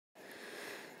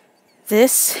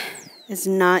This is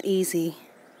not easy.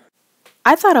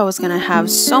 I thought I was gonna have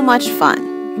so much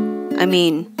fun. I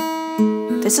mean,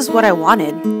 this is what I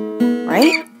wanted,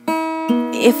 right?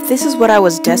 If this is what I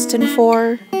was destined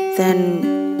for,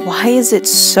 then why is it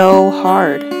so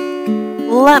hard?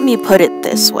 Let me put it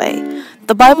this way.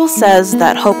 The Bible says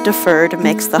that hope deferred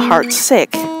makes the heart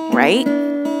sick, right?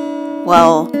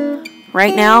 Well,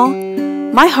 right now,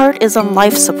 my heart is on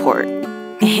life support,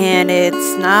 and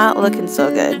it's not looking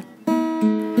so good.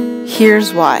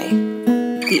 Here's why.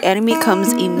 The enemy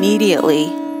comes immediately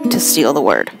to steal the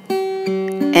word.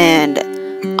 And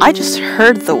I just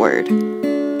heard the word.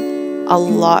 A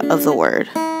lot of the word.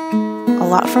 A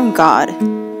lot from God.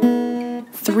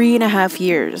 3.5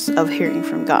 years of hearing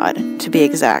from God, to be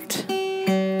exact.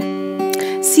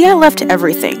 See, I left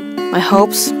everything. My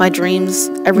hopes, my dreams,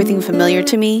 everything familiar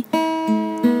to me.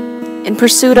 In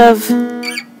pursuit of,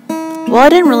 well, I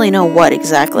didn't really know what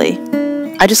exactly.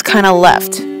 I just kind of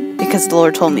left because the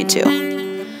Lord told me to.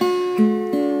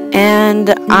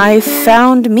 And I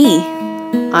found me.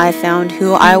 I found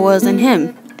who I was in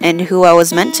Him and who I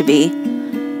was meant to be.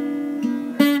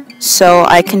 So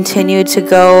I continued to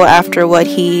go after what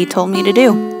He told me to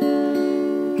do.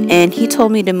 And He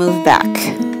told me to move back.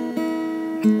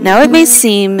 Now it may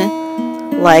seem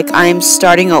like I'm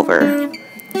starting over,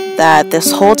 that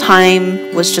this whole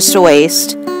time was just a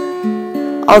waste,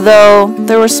 although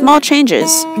there were small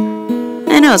changes,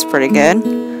 and it was pretty good,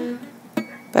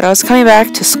 but I was coming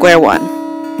back to square one,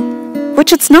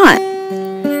 which it's not.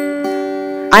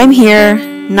 I'm here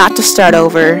not to start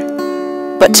over,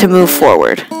 but to move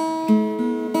forward.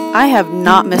 I have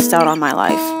not missed out on my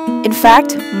life. In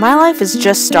fact, my life is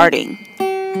just starting.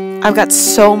 I've got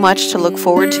so much to look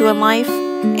forward to in life,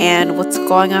 and what's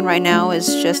going on right now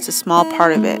is just a small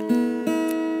part of it.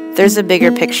 There's a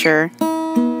bigger picture,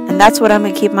 and that's what I'm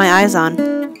going to keep my eyes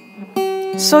on.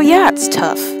 So yeah, it's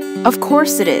tough. Of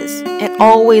course it is. It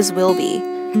always will be.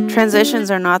 Transitions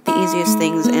are not the easiest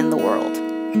things in the world.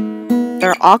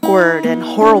 They're awkward and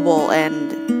horrible,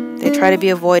 and they try to be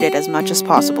avoided as much as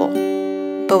possible.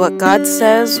 But what God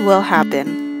says will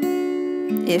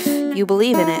happen, if you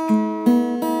believe in it.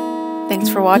 Thanks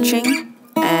for watching,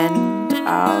 and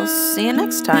I'll see you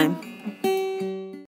next time.